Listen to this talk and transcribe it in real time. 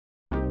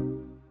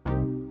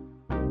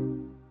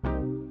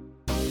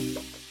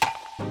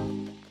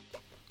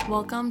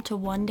Welcome to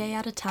One Day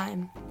at a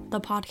Time, the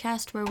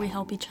podcast where we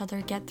help each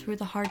other get through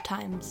the hard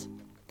times.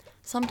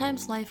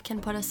 Sometimes life can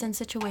put us in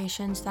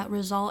situations that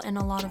result in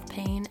a lot of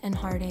pain and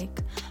heartache,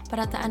 but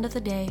at the end of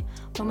the day,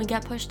 when we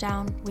get pushed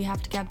down, we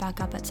have to get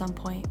back up at some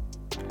point.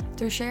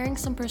 Through sharing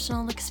some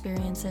personal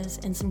experiences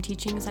and some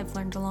teachings I've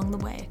learned along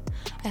the way,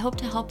 I hope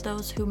to help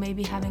those who may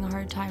be having a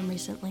hard time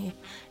recently,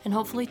 and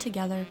hopefully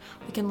together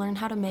we can learn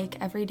how to make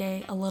every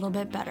day a little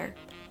bit better,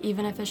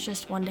 even if it's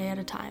just one day at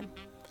a time.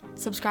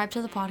 Subscribe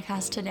to the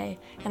podcast today,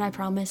 and I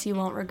promise you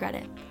won't regret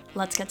it.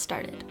 Let's get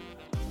started.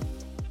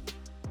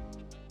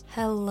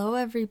 Hello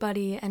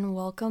everybody, and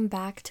welcome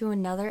back to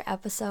another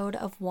episode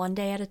of One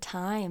Day at a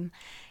Time.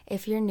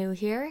 If you're new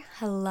here,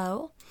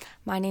 hello.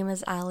 My name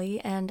is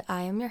Ali, and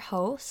I am your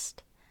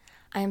host.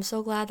 I am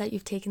so glad that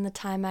you've taken the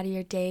time out of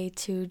your day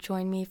to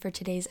join me for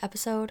today's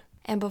episode.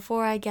 And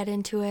before I get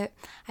into it,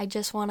 I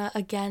just want to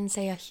again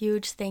say a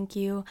huge thank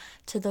you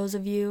to those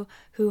of you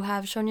who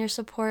have shown your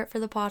support for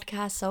the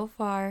podcast so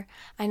far.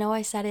 I know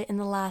I said it in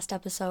the last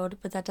episode,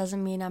 but that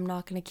doesn't mean I'm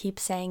not going to keep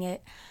saying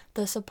it.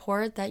 The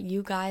support that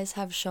you guys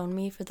have shown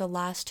me for the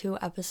last 2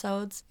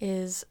 episodes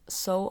is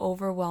so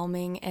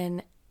overwhelming,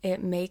 and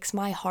it makes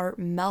my heart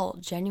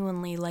melt,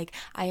 genuinely. Like,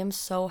 I am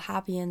so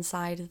happy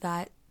inside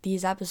that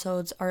these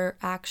episodes are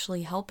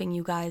actually helping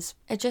you guys.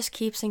 It just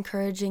keeps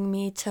encouraging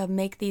me to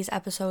make these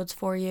episodes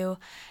for you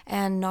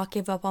and not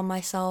give up on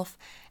myself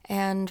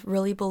and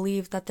really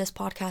believe that this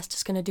podcast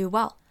is going to do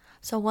well.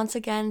 So once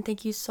again,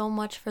 thank you so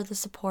much for the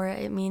support.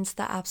 It means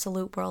the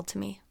absolute world to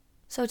me.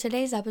 So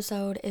today's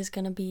episode is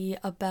going to be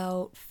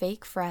about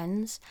fake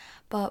friends,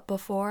 but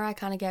before I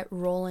kind of get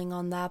rolling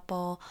on that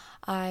ball,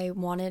 I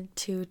wanted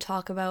to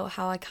talk about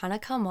how I kind of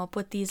come up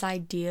with these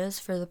ideas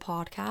for the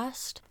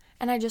podcast.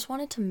 And I just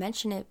wanted to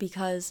mention it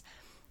because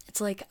it's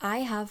like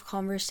I have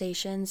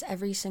conversations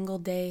every single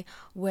day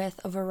with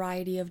a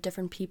variety of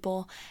different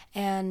people,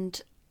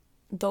 and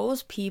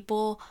those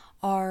people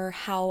are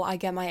how I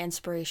get my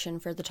inspiration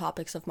for the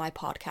topics of my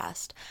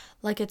podcast.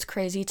 Like, it's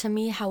crazy to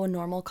me how a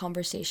normal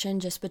conversation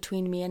just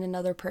between me and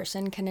another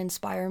person can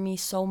inspire me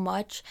so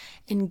much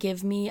and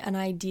give me an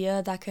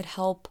idea that could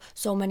help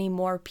so many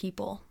more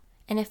people.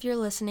 And if you're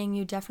listening,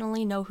 you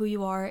definitely know who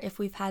you are if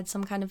we've had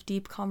some kind of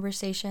deep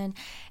conversation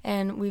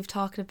and we've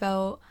talked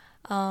about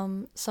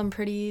some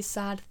pretty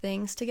sad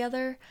things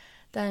together,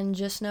 then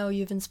just know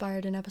you've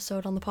inspired an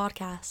episode on the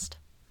podcast.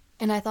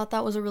 And I thought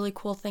that was a really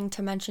cool thing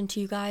to mention to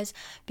you guys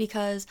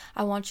because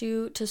I want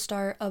you to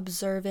start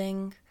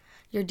observing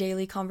your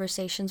daily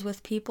conversations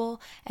with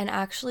people and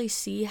actually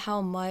see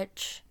how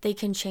much they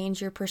can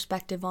change your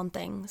perspective on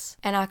things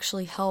and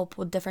actually help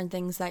with different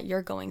things that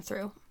you're going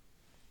through.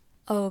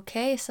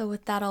 Okay, so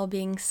with that all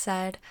being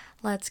said,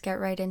 let's get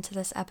right into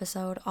this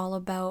episode all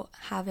about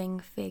having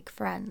fake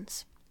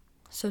friends.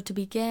 So to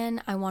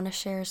begin, I want to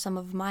share some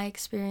of my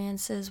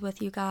experiences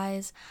with you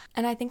guys,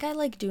 and I think I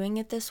like doing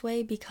it this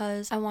way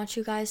because I want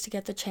you guys to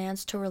get the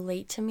chance to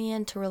relate to me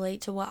and to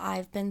relate to what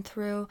I've been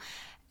through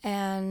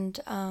and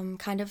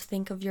kind of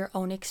think of your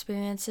own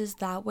experiences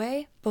that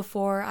way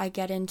before I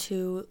get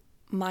into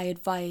my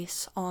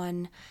advice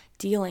on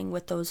dealing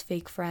with those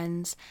fake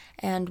friends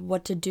and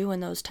what to do in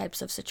those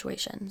types of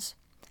situations.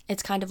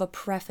 It's kind of a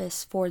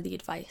preface for the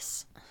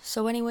advice.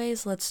 So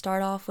anyways, let's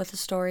start off with a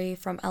story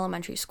from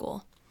elementary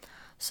school.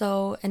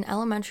 So in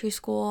elementary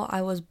school,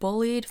 I was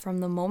bullied from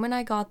the moment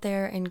I got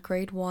there in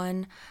grade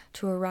 1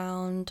 to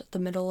around the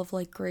middle of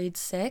grade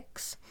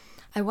 6.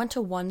 I went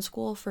to one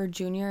school for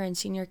junior and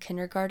senior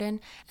kindergarten,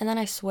 and then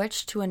I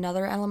switched to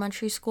another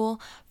elementary school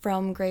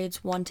from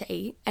grades 1 to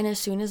 8. And as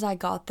soon as I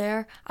got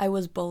there, I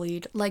was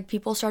bullied.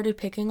 People started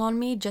picking on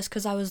me just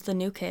because I was the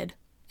new kid.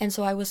 And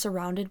so I was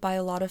surrounded by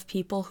a lot of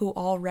people who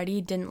already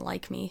didn't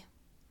like me.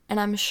 And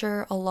I'm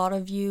sure a lot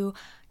of you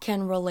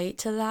can relate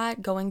to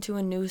that, going to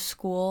a new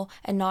school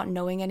and not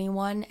knowing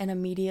anyone, and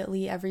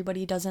immediately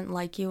everybody doesn't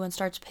like you and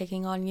starts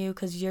picking on you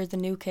because you're the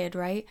new kid,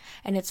 right?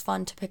 And it's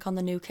fun to pick on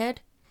the new kid.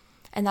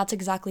 And that's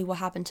exactly what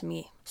happened to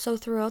me. So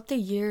throughout the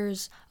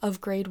years of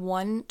grade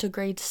 1 to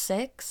grade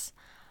 6,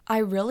 I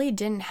really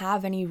didn't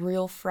have any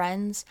real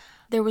friends.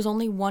 There was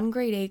only one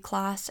grade 8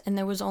 class, and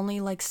there was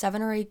only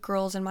 7 or 8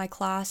 girls in my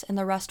class, and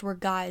the rest were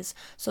guys.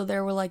 So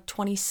there were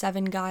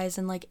 27 guys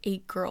and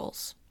 8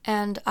 girls.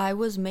 And I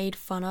was made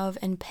fun of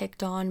and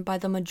picked on by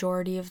the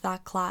majority of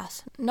that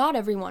class. Not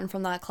everyone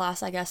from that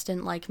class, I guess,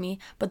 didn't like me,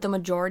 but the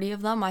majority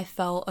of them I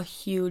felt a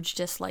huge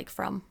dislike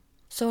from.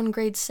 So in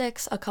grade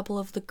 6, a couple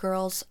of the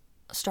girls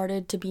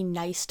started to be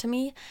nice to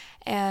me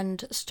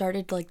and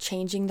started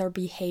changing their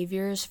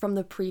behaviors from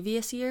the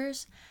previous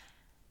years.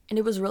 And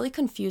it was really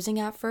confusing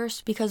at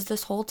first because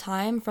this whole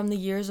time from the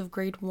years of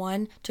grade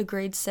 1 to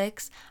grade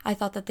 6, I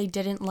thought that they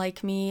didn't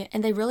like me,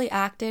 and they really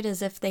acted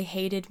as if they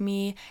hated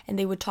me, and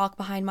they would talk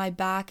behind my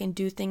back and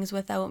do things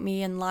without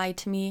me and lie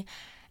to me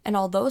and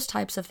all those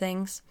types of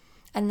things.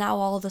 And now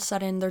all of a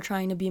sudden they're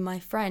trying to be my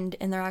friend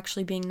and they're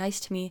actually being nice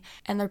to me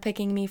and they're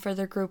picking me for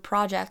their group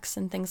projects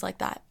and things like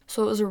that.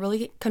 So it was a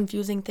really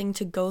confusing thing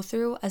to go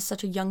through as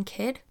such a young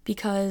kid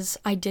because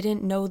I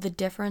didn't know the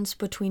difference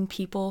between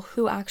people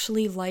who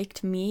actually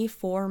liked me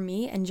for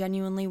me and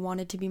genuinely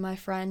wanted to be my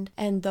friend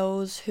and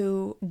those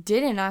who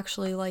didn't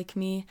actually like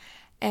me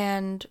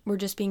and were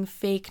just being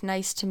fake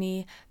nice to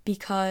me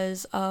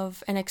because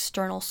of an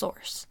external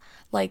source,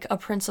 like a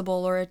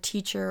principal or a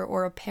teacher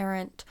or a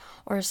parent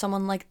or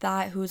someone like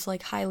that who's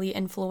like highly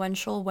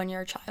influential when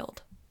you're a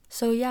child.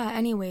 So yeah,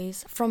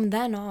 anyways, from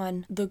then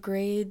on, the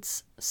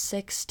grades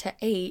 6 to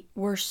 8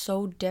 were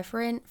so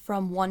different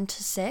from 1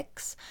 to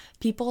 6.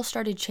 People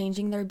started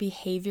changing their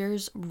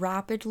behaviors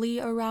rapidly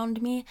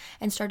around me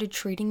and started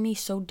treating me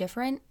so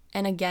different.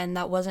 And again,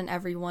 that wasn't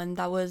everyone.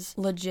 That was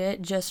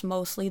legit just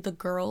mostly the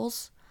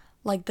girls.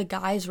 Like, the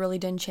guys really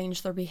didn't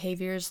change their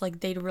behaviors. Like,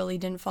 they really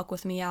didn't fuck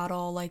with me at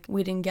all. Like,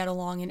 we didn't get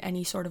along in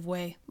any sort of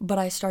way. But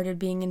I started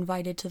being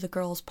invited to the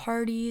girls'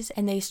 parties,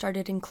 and they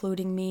started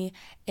including me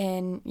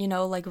in,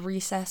 like,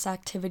 recess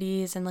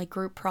activities and, like,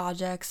 group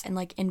projects and,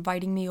 like,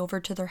 inviting me over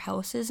to their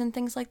houses and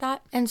things like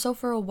that. And so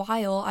for a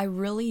while, I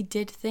really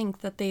did think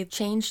that they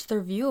changed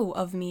their view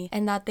of me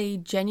and that they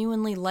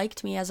genuinely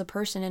liked me as a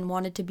person and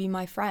wanted to be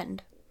my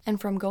friend. And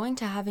from going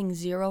to having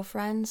 0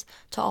 friends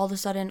to all of a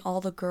sudden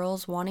all the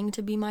girls wanting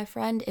to be my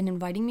friend and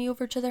inviting me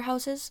over to their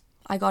houses,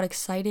 I got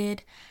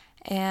excited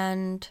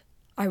and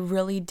I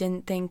really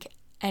didn't think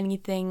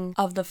anything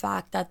of the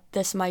fact that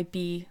this might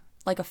be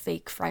like a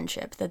fake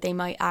friendship, that they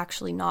might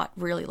actually not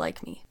really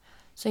like me.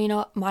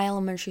 So, my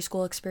elementary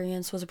school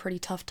experience was a pretty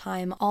tough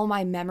time. All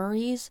my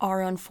memories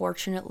are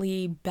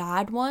unfortunately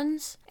bad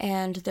ones,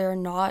 and there are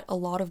not a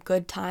lot of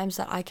good times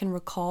that I can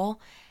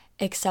recall,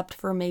 except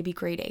for maybe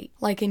grade 8.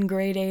 Like in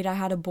grade 8, I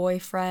had a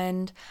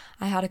boyfriend,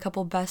 I had a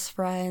couple best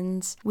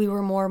friends, we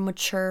were more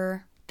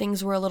mature,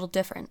 things were a little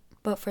different.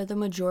 But for the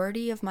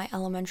majority of my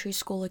elementary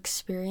school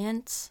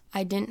experience,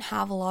 I didn't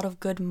have a lot of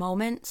good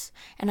moments,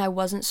 and I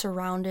wasn't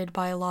surrounded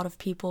by a lot of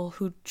people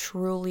who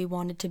truly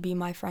wanted to be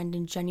my friend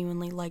and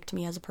genuinely liked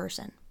me as a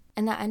person.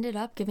 And that ended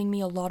up giving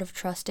me a lot of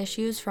trust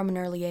issues from an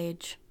early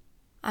age.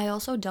 I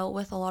also dealt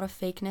with a lot of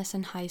fakeness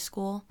in high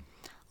school.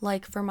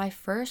 Like, for my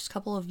first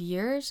couple of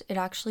years, it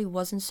actually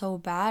wasn't so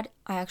bad.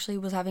 I actually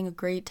was having a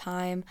great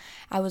time.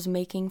 I was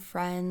making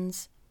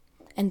friends,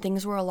 and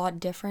things were a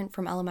lot different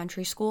from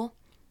elementary school.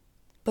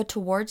 But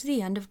towards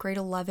the end of grade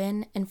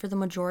 11, and for the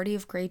majority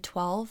of grade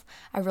 12,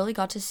 I really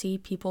got to see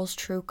people's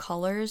true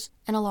colors,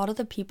 and a lot of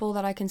the people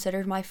that I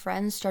considered my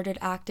friends started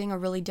acting a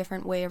really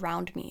different way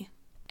around me.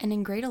 And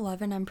in grade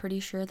 11, I'm pretty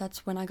sure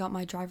that's when I got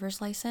my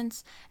driver's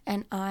license,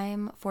 and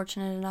I'm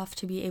fortunate enough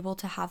to be able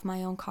to have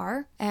my own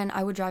car, and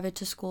I would drive it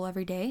to school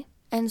every day.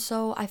 And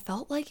so I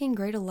felt like in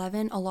grade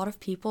 11, a lot of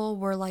people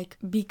were like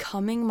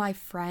becoming my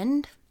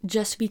friend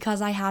just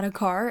because I had a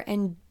car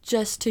and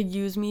just to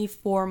use me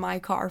for my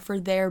car for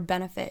their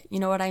benefit. You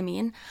know what I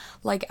mean?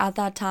 Like, at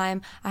that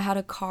time, I had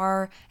a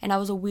car and I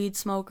was a weed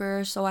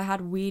smoker, so I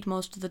had weed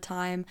most of the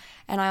time,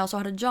 and I also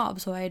had a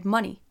job, so I had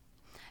money.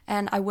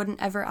 And I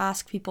wouldn't ever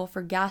ask people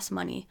for gas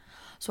money.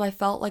 So I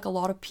felt like a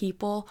lot of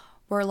people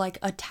were like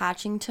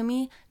attaching to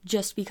me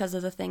just because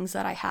of the things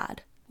that I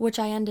had, which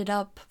I ended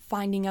up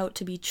finding out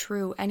to be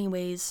true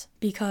anyways,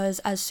 because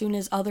as soon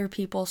as other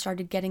people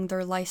started getting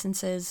their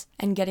licenses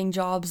and getting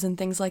jobs and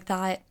things like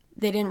that,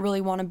 they didn't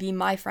really want to be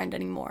my friend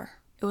anymore.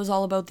 It was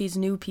all about these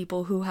new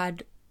people who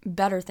had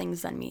better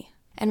things than me.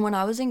 And when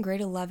I was in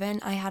grade 11,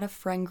 I had a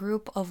friend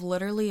group of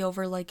literally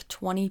over like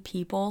 20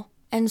 people.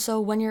 And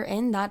so when you're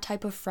in that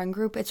type of friend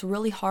group, it's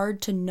really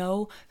hard to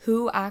know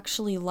who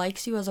actually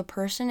likes you as a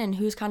person and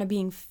who's kind of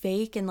being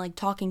fake and like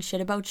talking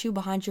shit about you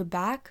behind your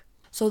back.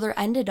 So there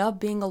ended up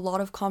being a lot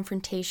of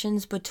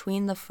confrontations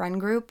between the friend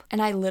group,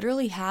 and I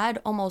literally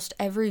had almost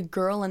every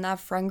girl in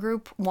that friend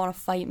group want to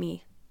fight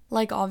me.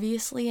 Like,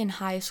 obviously in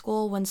high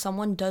school, when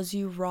someone does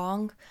you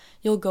wrong,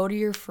 you'll go to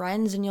your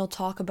friends and you'll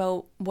talk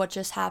about what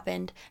just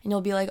happened, and you'll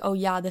be like, oh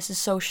yeah, this is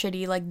so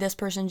shitty, like this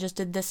person just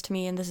did this to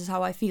me and this is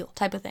how I feel,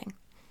 type of thing.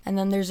 And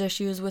then there's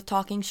issues with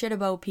talking shit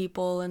about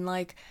people and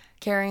like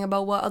caring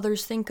about what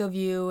others think of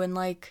you and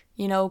like,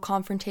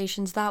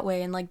 confrontations that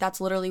way. And like, that's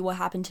literally what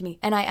happened to me.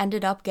 And I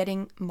ended up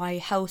getting my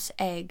house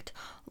egged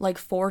like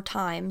 4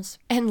 times.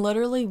 And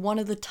literally one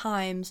of the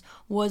times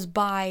was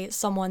by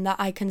someone that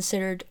I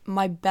considered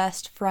my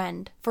best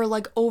friend for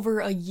like over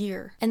a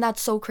year. And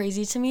that's so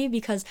crazy to me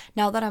because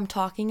now that I'm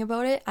talking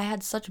about it, I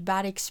had such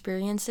bad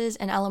experiences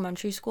in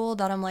elementary school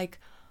that I'm like,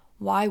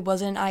 why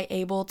wasn't I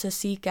able to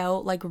seek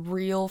out like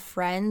real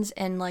friends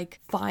and like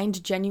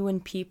find genuine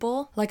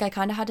people? Like, I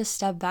kind of had to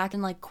step back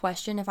and like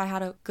question if I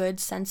had a good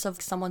sense of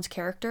someone's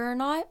character or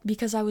not,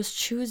 because I was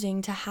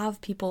choosing to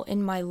have people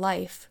in my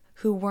life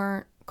who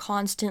weren't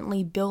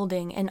constantly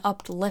building and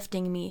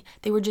uplifting me.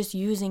 They were just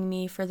using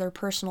me for their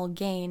personal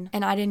gain,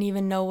 and I didn't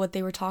even know what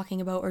they were talking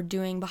about or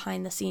doing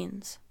behind the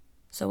scenes.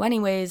 So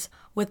anyways,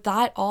 with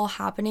that all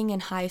happening in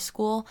high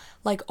school,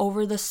 like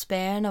over the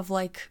span of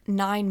like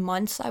 9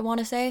 months, I want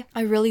to say,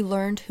 I really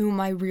learned who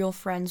my real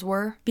friends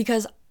were,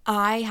 because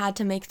I had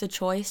to make the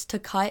choice to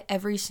cut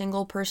every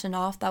single person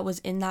off that was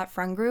in that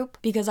friend group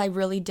because I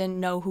really didn't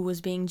know who was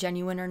being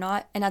genuine or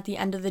not. And at the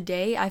end of the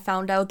day, I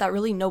found out that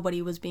really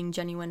nobody was being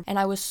genuine, and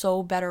I was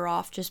so better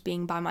off just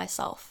being by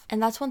myself.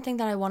 And that's one thing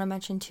that I want to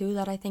mention too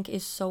that I think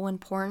is so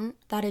important,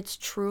 that it's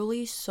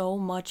truly so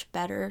much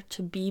better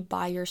to be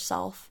by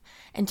yourself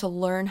and to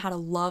learn how to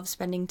love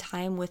spending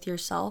time with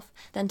yourself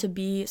than to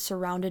be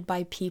surrounded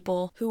by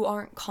people who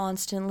aren't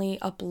constantly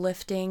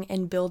uplifting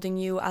and building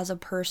you as a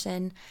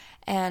person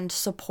and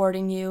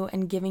supporting you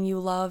and giving you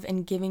love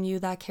and giving you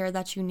that care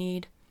that you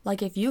need.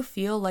 Like, if you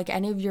feel like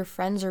any of your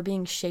friends are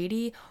being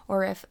shady,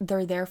 or if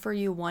they're there for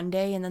you one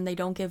day and then they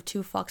don't give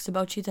two fucks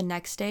about you the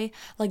next day,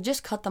 like,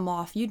 just cut them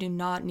off. You do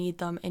not need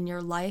them in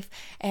your life,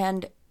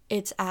 and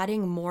it's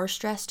adding more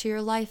stress to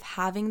your life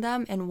having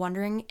them and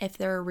wondering if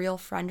they're a real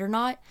friend or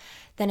not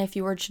than if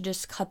you were to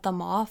just cut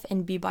them off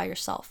and be by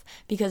yourself,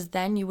 because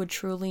then you would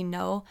truly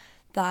know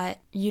that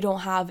you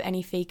don't have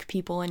any fake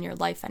people in your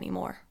life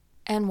anymore.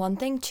 And one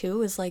thing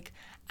too is, like,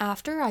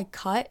 after I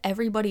cut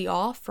everybody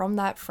off from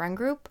that friend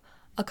group,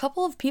 a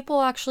couple of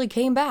people actually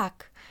came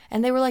back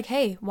and they were like,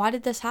 hey, why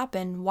did this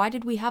happen? Why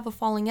did we have a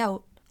falling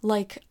out?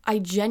 Like, I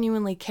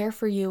genuinely care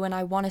for you and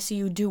I want to see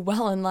you do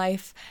well in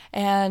life,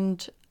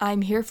 and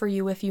I'm here for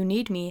you if you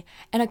need me.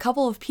 And a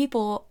couple of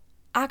people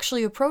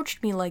actually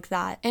approached me like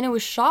that, and it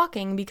was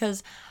shocking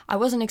because I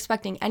wasn't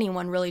expecting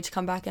anyone really to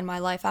come back in my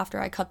life after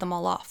I cut them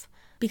all off.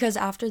 Because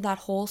after that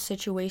whole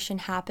situation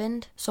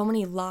happened, so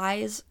many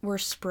lies were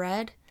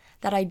spread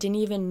that I didn't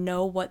even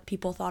know what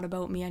people thought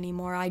about me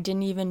anymore. I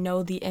didn't even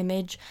know the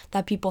image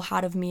that people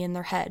had of me in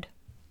their head.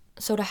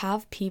 So to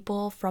have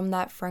people from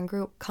that friend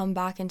group come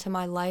back into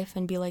my life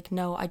and be like,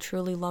 no, I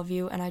truly love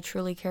you and I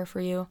truly care for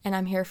you and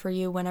I'm here for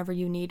you whenever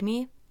you need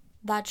me,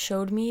 that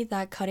showed me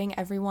that cutting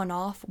everyone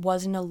off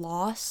wasn't a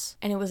loss,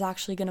 and it was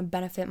actually going to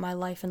benefit my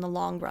life in the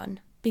long run.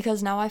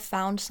 Because now I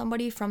found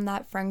somebody from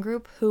that friend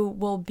group who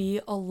will be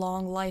a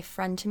long life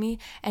friend to me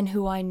and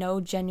who I know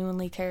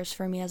genuinely cares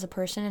for me as a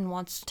person and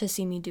wants to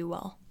see me do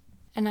well.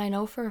 And I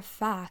know for a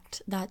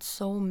fact that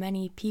so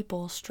many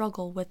people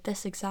struggle with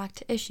this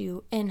exact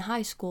issue in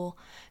high school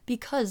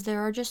because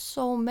there are just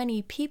so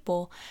many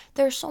people.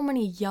 There are so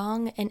many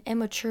young and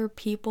immature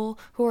people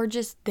who are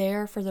just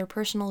there for their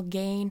personal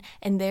gain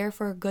and there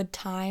for a good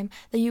time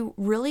that you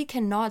really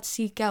cannot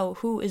seek out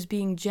who is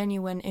being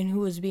genuine and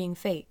who is being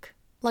fake.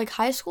 Like,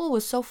 high school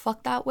was so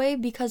fucked that way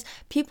because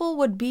people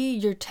would be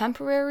your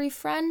temporary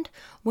friend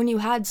when you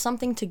had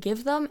something to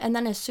give them, and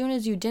then as soon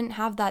as you didn't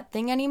have that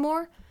thing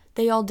anymore,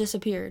 they all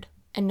disappeared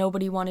and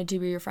nobody wanted to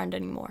be your friend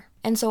anymore.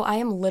 And so I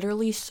am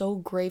literally so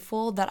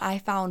grateful that I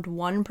found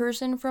one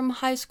person from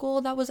high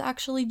school that was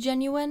actually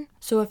genuine.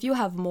 So if you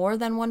have more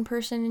than one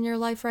person in your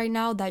life right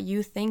now that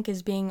you think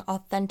is being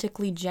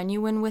authentically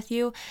genuine with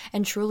you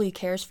and truly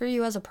cares for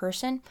you as a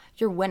person,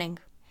 you're winning.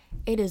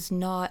 It is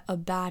not a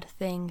bad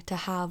thing to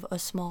have a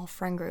small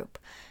friend group,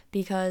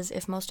 because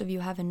if most of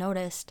you haven't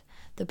noticed,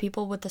 the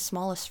people with the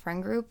smallest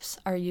friend groups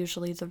are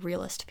usually the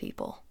realest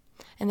people,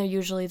 and they're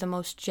usually the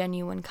most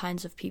genuine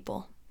kinds of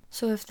people.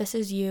 So if this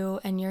is you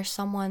and you're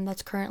someone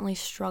that's currently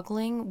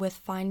struggling with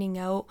finding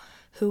out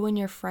who in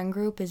your friend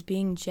group is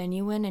being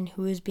genuine and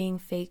who is being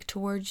fake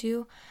towards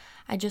you,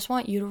 I just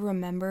want you to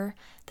remember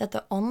that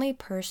the only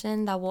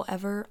person that will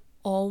ever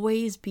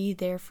always be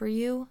there for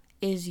you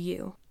is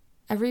you.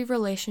 Every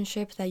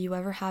relationship that you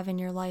ever have in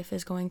your life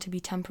is going to be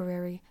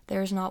temporary.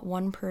 There is not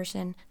one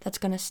person that's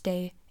going to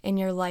stay in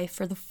your life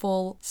for the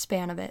full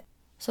span of it.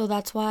 So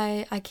that's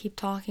why I keep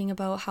talking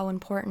about how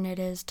important it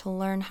is to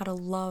learn how to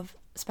love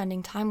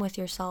spending time with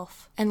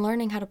yourself and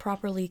learning how to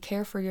properly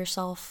care for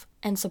yourself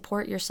and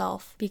support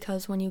yourself.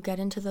 Because when you get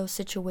into those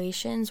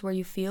situations where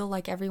you feel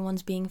like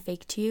everyone's being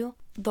fake to you,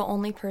 the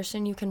only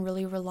person you can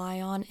really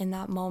rely on in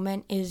that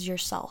moment is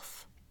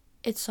yourself.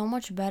 It's so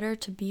much better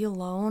to be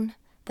alone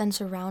than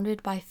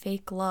surrounded by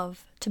fake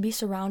love, to be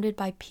surrounded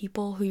by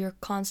people who you're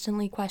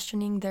constantly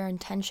questioning their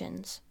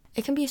intentions.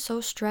 It can be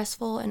so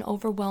stressful and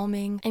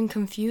overwhelming and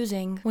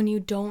confusing when you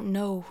don't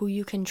know who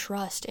you can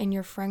trust in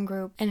your friend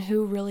group and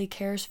who really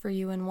cares for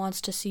you and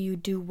wants to see you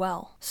do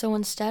well. So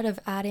instead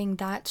of adding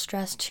that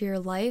stress to your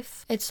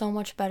life, it's so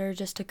much better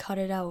just to cut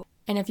it out.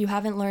 And if you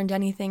haven't learned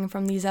anything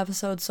from these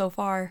episodes so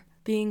far,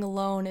 being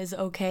alone is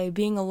okay.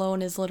 Being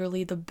alone is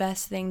literally the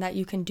best thing that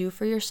you can do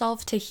for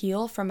yourself to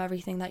heal from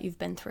everything that you've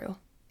been through.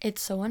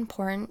 It's so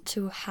important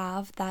to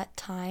have that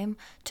time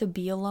to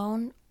be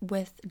alone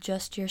with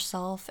just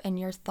yourself and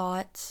your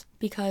thoughts,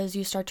 because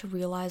you start to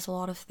realize a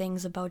lot of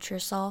things about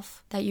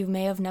yourself that you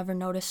may have never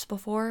noticed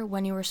before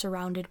when you were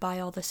surrounded by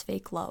all this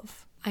fake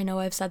love. I know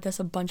I've said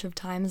this a bunch of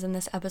times in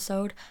this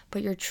episode,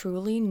 but you're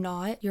truly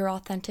not your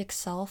authentic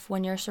self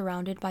when you're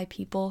surrounded by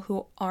people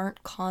who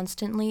aren't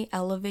constantly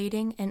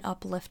elevating and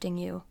uplifting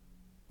you.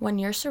 When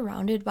you're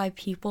surrounded by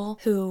people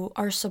who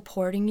are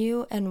supporting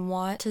you and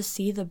want to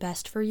see the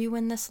best for you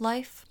in this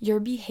life, your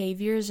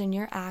behaviors and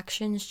your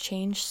actions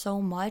change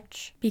so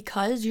much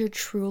because you're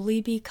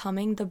truly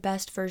becoming the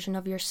best version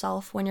of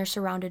yourself when you're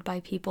surrounded by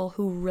people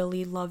who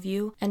really love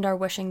you and are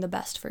wishing the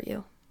best for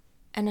you.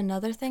 And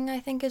another thing I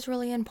think is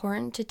really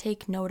important to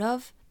take note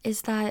of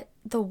is that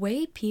the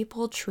way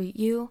people treat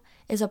you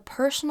is a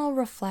personal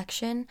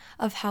reflection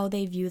of how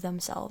they view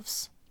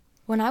themselves.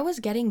 When I was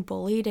getting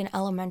bullied in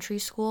elementary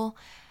school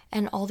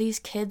and all these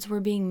kids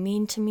were being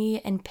mean to me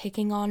and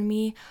picking on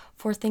me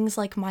for things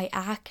like my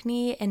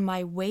acne and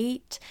my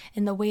weight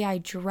and the way I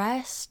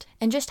dressed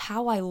and just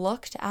how I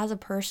looked as a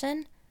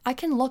person, I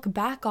can look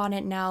back on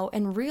it now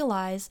and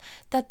realize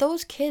that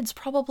those kids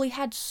probably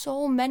had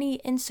so many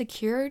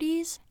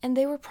insecurities and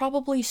they were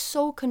probably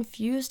so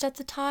confused at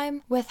the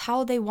time with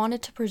how they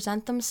wanted to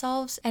present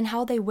themselves and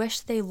how they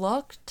wished they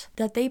looked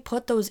that they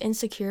put those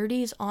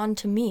insecurities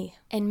onto me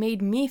and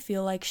made me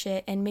feel like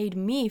shit and made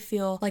me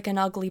feel like an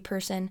ugly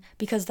person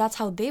because that's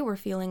how they were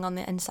feeling on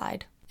the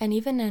inside. And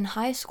even in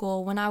high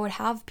school, when I would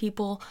have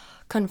people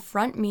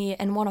confront me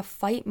and want to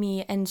fight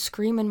me and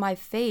scream in my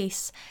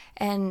face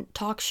and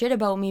talk shit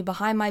about me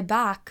behind my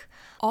back,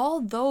 all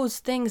those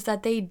things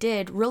that they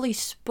did really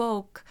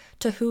spoke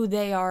to who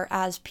they are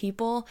as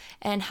people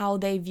and how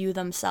they view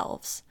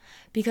themselves.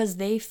 Because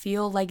they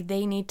feel like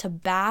they need to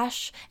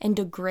bash and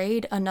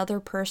degrade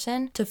another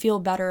person to feel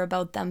better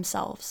about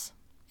themselves.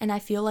 And I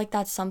feel like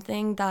that's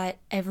something that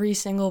every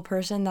single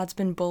person that's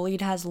been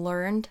bullied has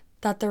learned,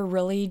 that they're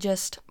really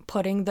just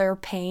putting their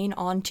pain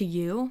onto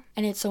you.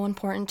 And it's so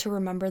important to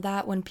remember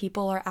that when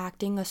people are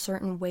acting a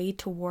certain way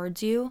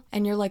towards you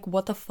and you're like,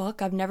 what the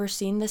fuck? I've never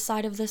seen this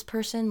side of this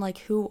person. Like,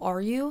 who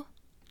are you?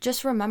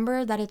 Just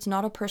remember that it's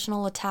not a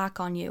personal attack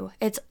on you.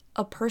 It's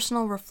a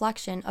personal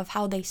reflection of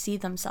how they see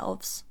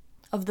themselves,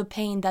 of the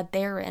pain that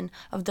they're in,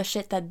 of the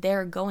shit that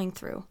they're going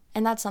through.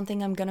 And that's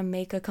something I'm gonna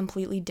make a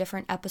completely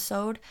different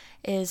episode,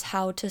 is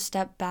how to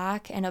step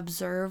back and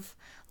observe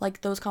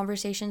like those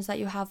conversations that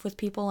you have with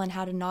people and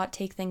how to not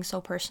take things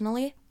so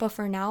personally. But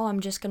for now,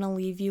 I'm just gonna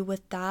leave you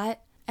with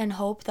that and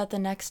hope that the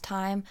next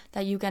time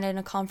that you get in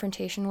a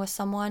confrontation with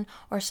someone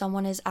or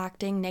someone is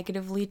acting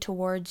negatively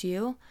towards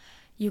you,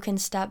 you can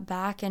step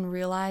back and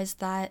realize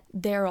that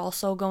they're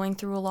also going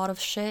through a lot of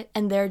shit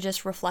and they're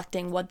just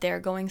reflecting what they're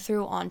going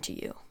through onto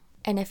you.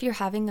 And if you're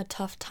having a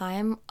tough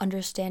time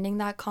understanding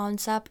that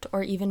concept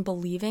or even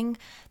believing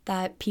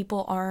that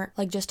people aren't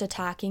like just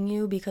attacking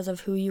you because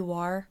of who you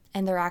are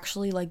and they're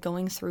actually like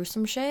going through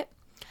some shit,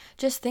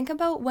 just think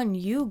about when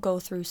you go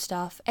through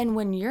stuff and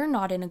when you're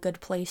not in a good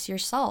place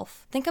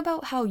yourself. Think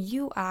about how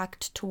you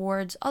act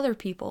towards other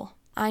people.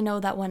 I know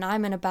that when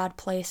I'm in a bad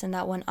place and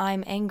that when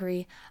I'm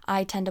angry,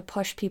 I tend to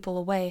push people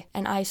away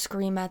and I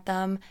scream at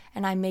them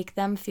and I make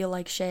them feel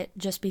like shit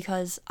just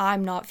because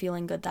I'm not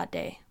feeling good that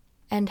day.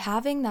 And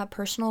having that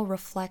personal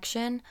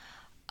reflection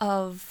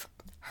of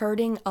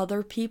hurting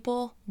other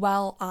people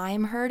while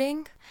I'm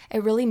hurting,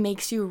 it really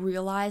makes you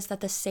realize that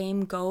the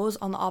same goes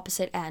on the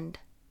opposite end.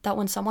 That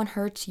when someone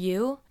hurts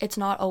you, it's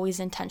not always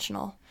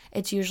intentional.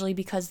 It's usually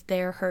because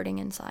they're hurting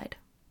inside.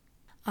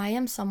 I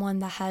am someone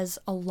that has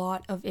a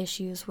lot of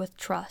issues with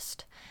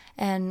trust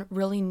and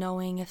really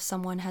knowing if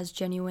someone has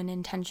genuine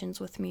intentions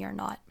with me or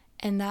not.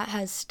 And that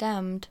has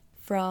stemmed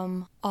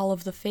from all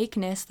of the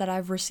fakeness that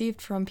I've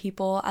received from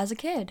people as a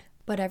kid.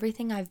 But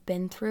everything I've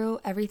been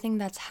through, everything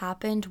that's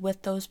happened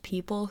with those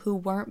people who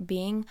weren't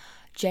being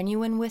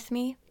genuine with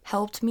me,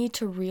 helped me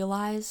to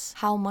realize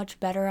how much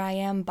better I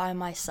am by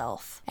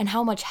myself and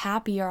how much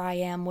happier I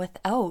am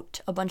without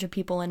a bunch of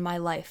people in my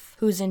life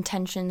whose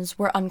intentions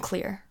were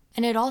unclear.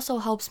 And it also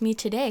helps me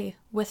today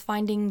with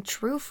finding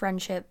true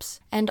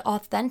friendships and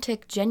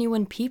authentic,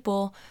 genuine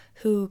people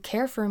who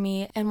care for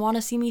me and want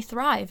to see me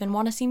thrive and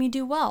want to see me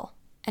do well.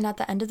 And at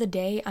the end of the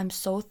day, I'm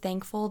so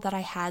thankful that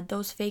I had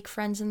those fake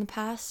friends in the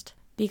past,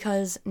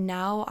 because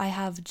now I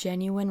have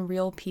genuine,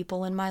 real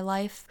people in my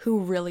life who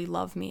really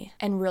love me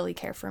and really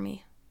care for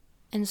me.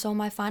 And so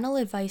my final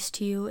advice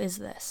to you is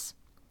this.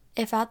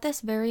 If at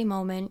this very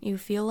moment you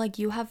feel like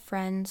you have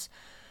friends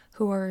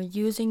who are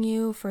using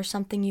you for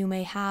something you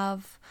may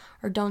have,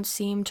 or don't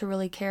seem to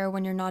really care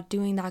when you're not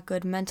doing that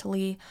good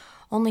mentally,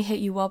 only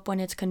hit you up when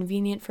it's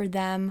convenient for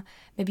them,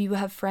 maybe you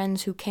have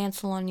friends who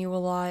cancel on you a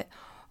lot,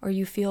 or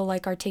you feel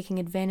like are taking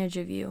advantage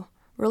of you,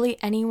 really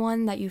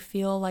anyone that you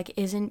feel like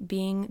isn't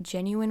being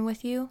genuine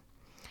with you,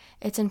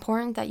 it's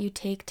important that you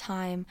take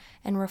time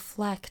and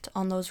reflect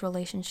on those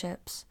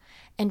relationships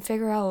and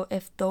figure out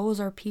if those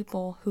are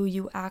people who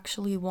you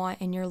actually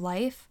want in your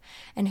life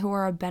and who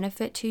are a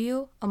benefit to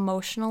you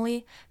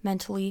emotionally,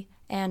 mentally,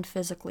 and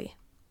physically.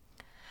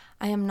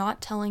 I am not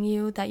telling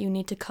you that you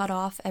need to cut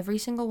off every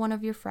single one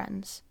of your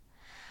friends.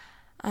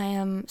 I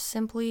am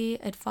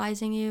simply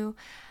advising you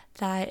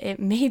that it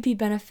may be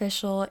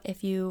beneficial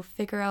if you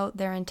figure out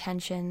their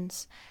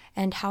intentions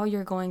and how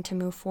you're going to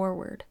move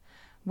forward,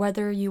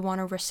 whether you want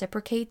to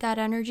reciprocate that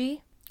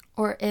energy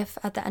or if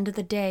at the end of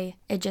the day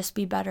it'd just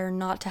be better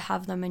not to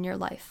have them in your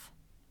life.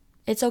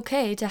 It's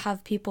okay to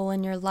have people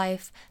in your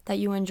life that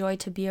you enjoy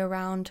to be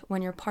around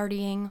when you're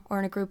partying or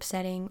in a group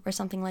setting or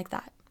something like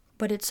that.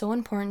 But it's so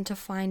important to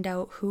find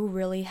out who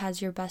really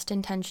has your best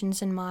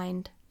intentions in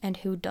mind and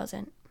who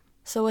doesn't.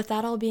 So with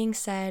that all being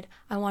said,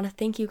 I want to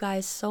thank you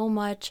guys so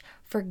much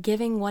for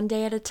giving One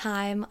Day at a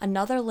Time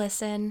another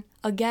listen.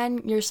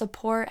 Again, your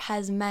support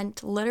has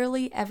meant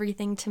literally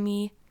everything to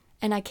me,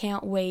 and I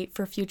can't wait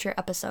for future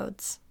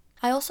episodes.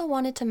 I also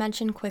wanted to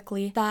mention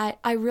quickly that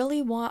I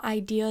really want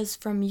ideas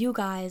from you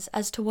guys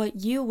as to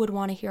what you would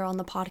want to hear on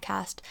the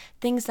podcast,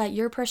 things that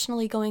you're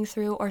personally going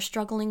through or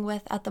struggling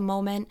with at the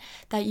moment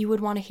that you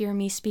would want to hear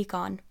me speak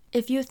on.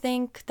 If you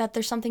think that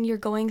there's something you're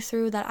going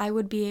through that I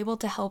would be able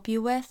to help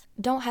you with,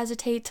 don't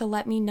hesitate to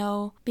let me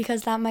know,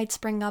 because that might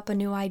spring up a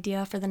new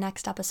idea for the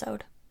next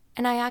episode.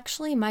 And I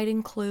actually might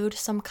include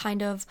some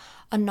kind of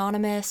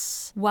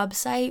anonymous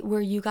website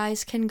where you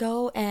guys can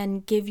go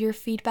and give your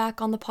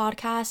feedback on the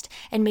podcast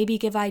and maybe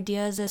give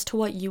ideas as to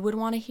what you would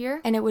want to hear.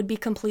 And it would be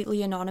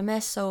completely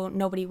anonymous, so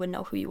nobody would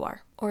know who you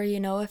are. Or,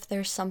 if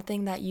there's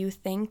something that you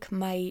think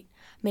might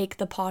make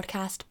the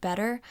podcast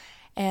better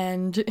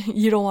and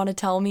you don't want to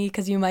tell me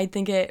because you might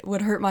think it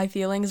would hurt my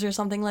feelings or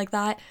something like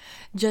that,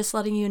 just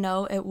letting you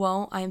know it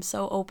won't. I am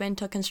so open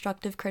to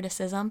constructive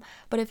criticism.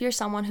 But if you're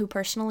someone who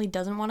personally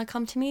doesn't want to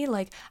come to me,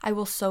 I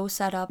will so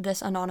set up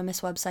this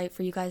anonymous website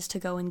for you guys to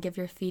go and give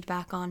your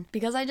feedback on,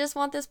 because I just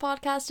want this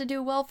podcast to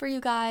do well for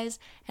you guys,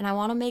 and I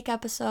want to make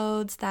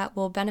episodes that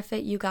will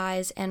benefit you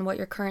guys and what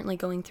you're currently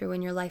going through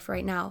in your life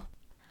right now.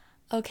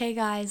 Okay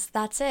guys,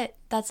 that's it.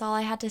 That's all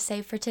I had to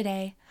say for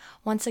today.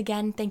 Once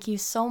again, thank you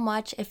so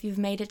much if you've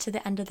made it to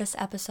the end of this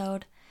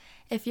episode.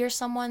 If you're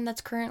someone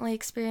that's currently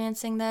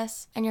experiencing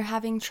this and you're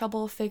having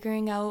trouble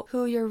figuring out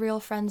who your real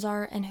friends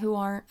are and who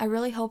aren't, I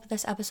really hope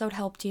this episode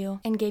helped you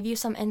and gave you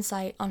some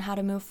insight on how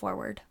to move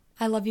forward.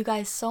 I love you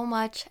guys so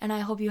much, and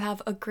I hope you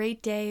have a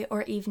great day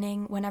or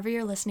evening whenever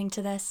you're listening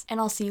to this, and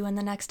I'll see you in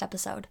the next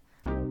episode.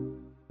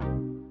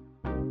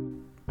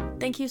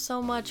 Thank you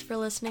so much for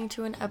listening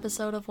to an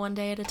episode of One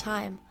Day at a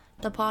Time,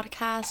 the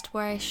podcast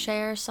where I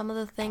share some of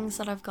the things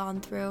that I've gone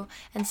through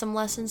and some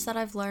lessons that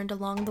I've learned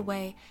along the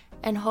way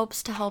in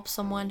hopes to help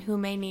someone who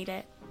may need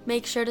it.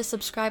 Make sure to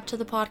subscribe to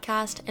the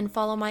podcast and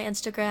follow my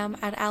Instagram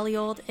at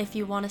AllieOld if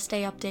you want to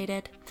stay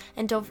updated.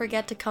 And don't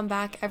forget to come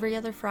back every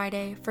other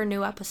Friday for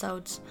new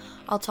episodes.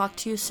 I'll talk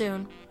to you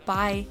soon.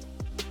 Bye.